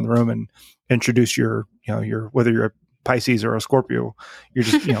going to go around the room and introduce your whether you're a Pisces or a Scorpio, you're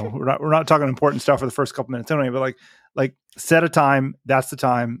just, we're not talking important stuff for the first couple minutes anyway, but like set a time. That's the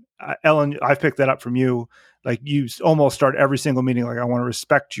time. Ellen, I've picked that up from you. Like you almost start every single meeting. Like I want to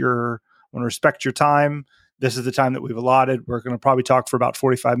respect your time. This is the time that we've allotted. We're going to probably talk for about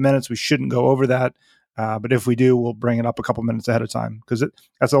 45 minutes. We shouldn't go over that. But if we do, we'll bring it up a couple minutes ahead of time because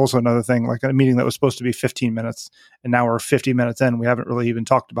that's also another thing. Like a meeting that was supposed to be 15 minutes and now we're 50 minutes in. We haven't really even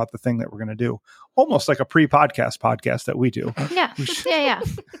talked about the thing that we're going to do. Almost like a pre-podcast that we do. Yeah.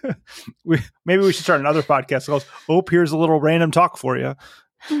 Maybe we should start another podcast called, here's a little random talk for you.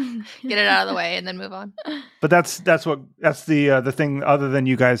 Get it out of the way and then move on. But that's the thing other than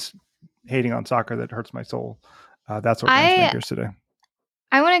you guys hating on soccer that hurts my soul. That's organized makers today.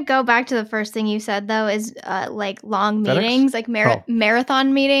 I want to go back to the first thing you said, though, is like long meetings, like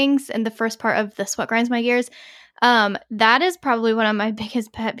marathon meetings in the first part of this What Grinds My Gears. That is probably one of my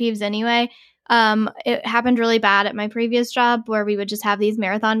biggest pet peeves anyway. It happened really bad at my previous job where we would just have these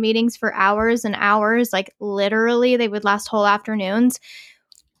marathon meetings for hours and hours. Like literally they would last whole afternoons.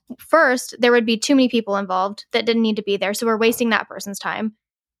 First, there would be too many people involved that didn't need to be there. So we're wasting that person's time.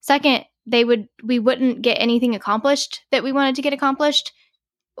 Second, we wouldn't get anything accomplished that we wanted to get accomplished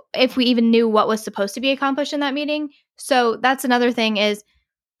if we even knew what was supposed to be accomplished in that meeting. So that's another thing is,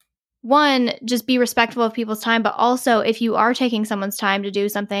 one, just be respectful of people's time, but also if you are taking someone's time to do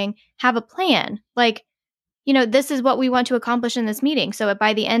something, have a plan. Like, this is what we want to accomplish in this meeting. So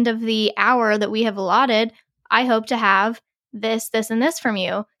by the end of the hour that we have allotted, I hope to have this, this, and this from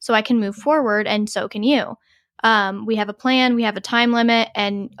you so I can move forward, and so can you. We have a plan, we have a time limit,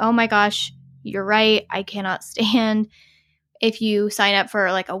 and oh my gosh, you're right. I cannot stand if you sign up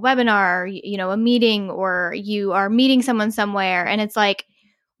for like a webinar, a meeting, or you are meeting someone somewhere and it's like,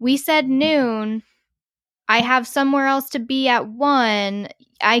 we said noon, I have somewhere else to be at 1.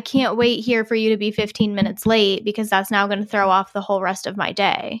 I can't wait here for you to be 15 minutes late because that's now going to throw off the whole rest of my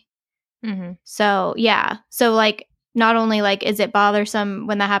day. Mm-hmm. So, yeah. So like, not only like, is it bothersome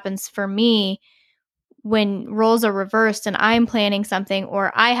when that happens for me, when roles are reversed and I'm planning something,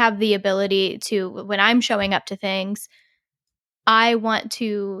 or I have the ability to, when I'm showing up to things, I want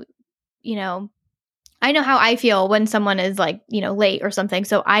to, I know how I feel when someone is like, late or something.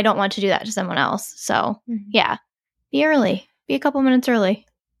 So I don't want to do that to someone else. So yeah, be early, be a couple minutes early.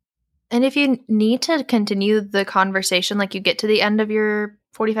 And if you need to continue the conversation, like you get to the end of your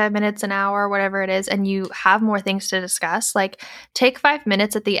 45 minutes, an hour, whatever it is, and you have more things to discuss, like take 5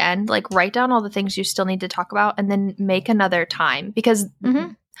 minutes at the end, like write down all the things you still need to talk about and then make another time. Because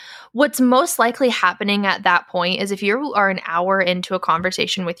what's most likely happening at that point is if you are an hour into a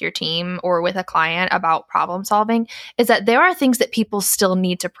conversation with your team or with a client about problem solving, is that there are things that people still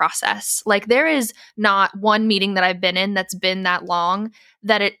need to process. Like there is not one meeting that I've been in that's been that long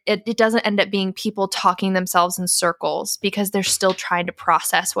that it doesn't end up being people talking themselves in circles because they're still trying to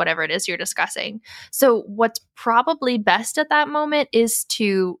process whatever it is you're discussing. So what's probably best at that moment is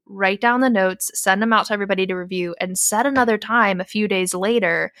to write down the notes, send them out to everybody to review, and set another time a few days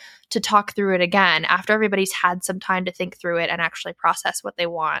later to talk through it again after everybody's had some time to think through it and actually process what they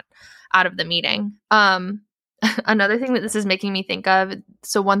want out of the meeting. Another thing that this is making me think of,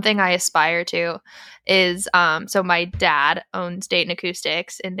 so one thing I aspire to is, so my dad owns Dayton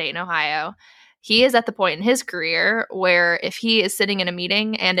Acoustics in Dayton, Ohio. He is at the point in his career where if he is sitting in a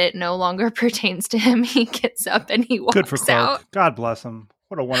meeting and it no longer pertains to him, he gets up and he walks out. Good for Clark. God bless him.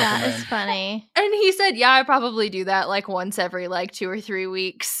 What a wonderful man. That is funny. And he said, yeah, I probably do that like once every like 2 or 3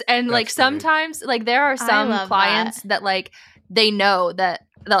 weeks. And that's like great. Sometimes like there are some clients that like they know that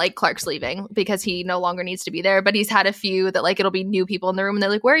like Clark's leaving because he no longer needs to be there. But he's had a few that like it'll be new people in the room and they're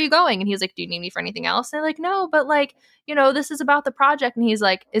like, where are you going? And he's like, do you need me for anything else? And they're like, no, but like, this is about the project. And he's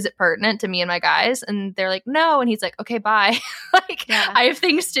like, is it pertinent to me and my guys? And they're like, no. And he's like, okay, bye. Like I have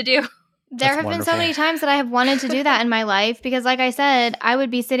things to do. There have been so many times that I have wanted to do that in my life because like I said, I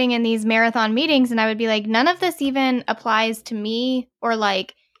would be sitting in these marathon meetings and I would be like, none of this even applies to me, or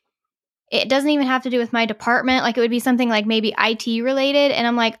like, it doesn't even have to do with my department. Like it would be something like maybe IT related. And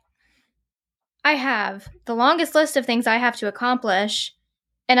I'm like, I have the longest list of things I have to accomplish.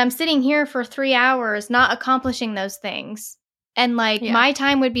 And I'm sitting here for 3 hours not accomplishing those things. And like my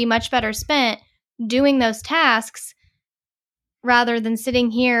time would be much better spent doing those tasks rather than sitting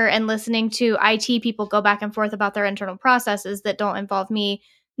here and listening to IT people go back and forth about their internal processes that don't involve me,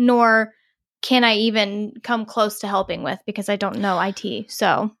 nor can I even come close to helping with because I don't know IT.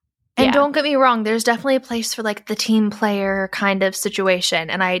 So... And don't get me wrong, there's definitely a place for like the team player kind of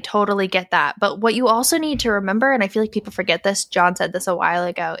situation. And I totally get that. But what you also need to remember, and I feel like people forget this, John said this a while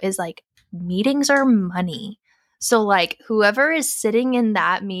ago, is like meetings are money. So like whoever is sitting in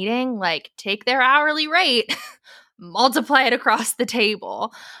that meeting, like take their hourly rate, multiply it across the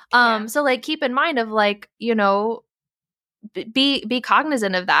table. So like keep in mind of like, be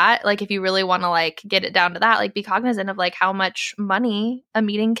cognizant of that. Like if you really want to like get it down to that, like be cognizant of like how much money a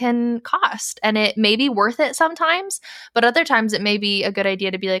meeting can cost. And it may be worth it sometimes, but other times it may be a good idea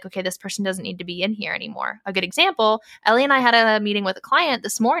to be like, okay, this person doesn't need to be in here anymore. A good example, Ellie and I had a meeting with a client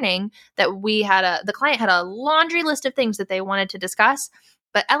this morning that the client had a laundry list of things that they wanted to discuss.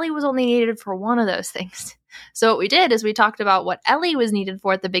 but Ellie was only needed for one of those things. So what we did is we talked about what Ellie was needed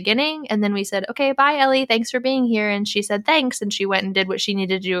for at the beginning, and then we said, okay, bye, Ellie. Thanks for being here. And she said thanks, and she went and did what she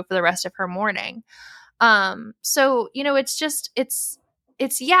needed to do for the rest of her morning. So, it's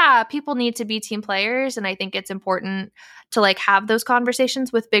people need to be team players, and I think it's important to like have those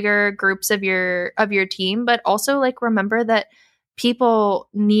conversations with bigger groups of your team, but also like remember that people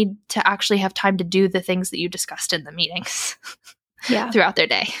need to actually have time to do the things that you discussed in the meetings throughout their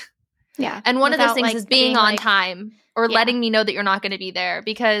day. Yeah. And one of those things is being on time or letting me know that you're not going to be there,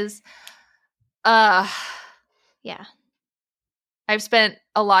 because I've spent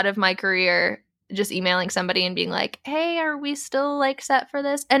a lot of my career just emailing somebody and being like, hey, are we still like set for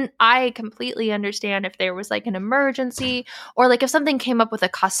this? And I completely understand if there was like an emergency or like if something came up with a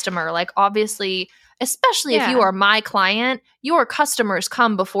customer, like obviously, especially if you are my client, your customers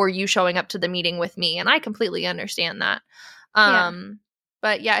come before you showing up to the meeting with me. And I completely understand that.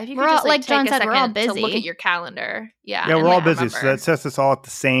 But yeah, if you could just like John take a second to look at your calendar. Yeah, we're all busy. So that sets us all at the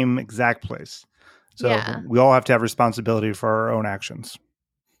same exact place. So we all have to have responsibility for our own actions.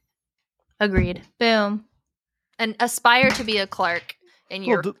 Agreed. Boom. And aspire to be a Clark in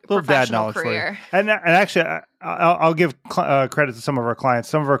your professional career. And actually, I'll give credit to some of our clients.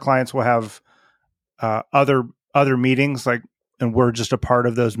 Some of our clients will have other meetings, like, and we're just a part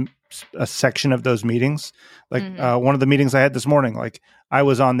of a section of those meetings. Like one of the meetings I had this morning, like I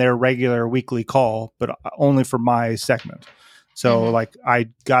was on their regular weekly call, but only for my segment. So like I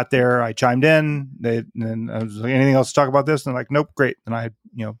got there, I chimed in, and I was like, anything else to talk about this? And they're like, nope, great. And I,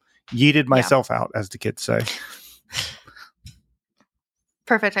 yeeted myself out, as the kids say.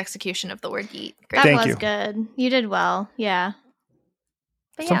 Perfect execution of the word yeet. Great. That was good. You did well. Yeah.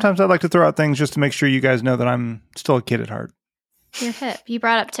 But sometimes I like to throw out things just to make sure you guys know that I'm still a kid at heart. You're hip. You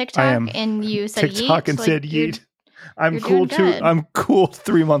brought up TikTok and you said TikTok yeet. And said yeet. I'm cool too. I'm cool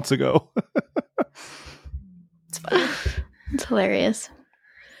 3 months ago. It's funny. It's hilarious.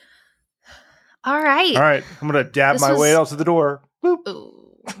 All right. I'm going to dab my way out to the door. Boop. Ooh.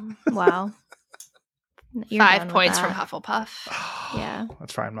 Wow. 5 points from Hufflepuff. Yeah.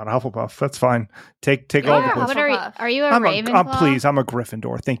 That's fine. I'm not a Hufflepuff. That's fine. Take all the points. Are you a Ravenclaw? Please, I'm a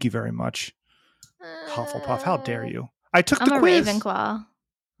Gryffindor. Thank you very much. Hufflepuff, how dare you? I took the quiz. I'm a Ravenclaw.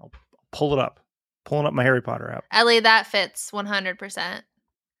 I'll pull it up. Pulling up my Harry Potter app. Ellie, that fits 100%.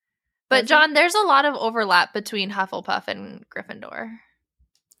 But John, there's a lot of overlap between Hufflepuff and Gryffindor.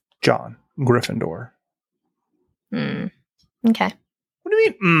 John, Gryffindor. Okay. What do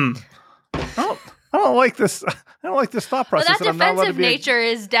you mean? I don't like this. I don't like this thought process. Well, that defensive nature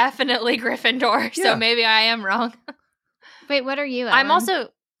is definitely Gryffindor. So maybe I am wrong. Wait, what are you? Ellen? I'm also.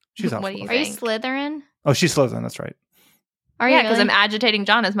 She's what Hufflepuff. do you Are you think? Slytherin? Oh, she's Slytherin. That's right. Are you? Because I'm agitating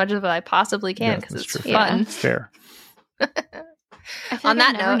John as much as I possibly can because it's true. fun. It's fair. I feel On like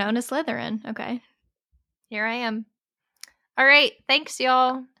that I've never note, known a Slytherin. Okay. Here I am. All right. Thanks,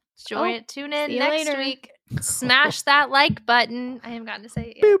 y'all. Tune in next week. Smash that like button. I haven't gotten to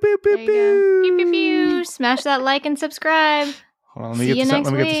say it yet. Boop, boop, boop, Pew, pew, pew. Smash that like and subscribe. Hold on, let me get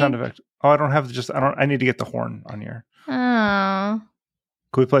the sound effect. Oh, I don't have I need to get the horn on here. Oh.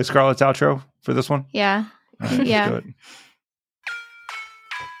 Can we play Scarlett's outro for this one? Yeah. Right, yeah. Let's do it.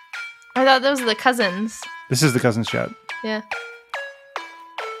 I thought those were the cousins. This is the Cousins Chat. Yeah.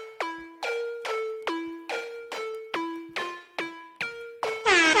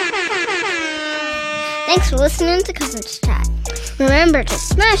 Thanks for listening to Cousins Chat. Remember to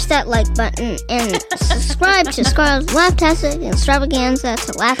smash that like button and subscribe to Scarlett's Laughtastic Extravaganza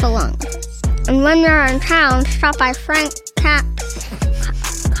to laugh along with us. And when you're in town, stop by Frank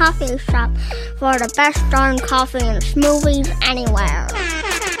Cap's coffee shop for the best darn coffee and smoothies anywhere.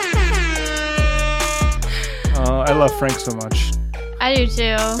 Oh, I love Frank so much. I do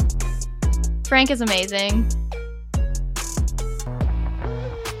too. Frank is amazing.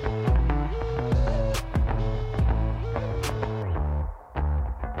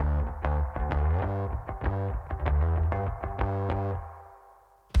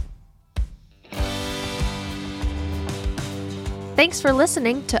 Thanks for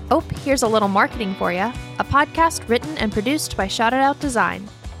listening to Ope, Here's a Little Marketing For Ya, a podcast written and produced by Shout It Out Design.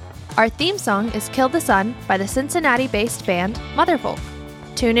 Our theme song is Kill the Sun by the Cincinnati-based band Motherfolk.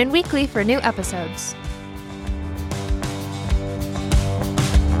 Tune in weekly for new episodes.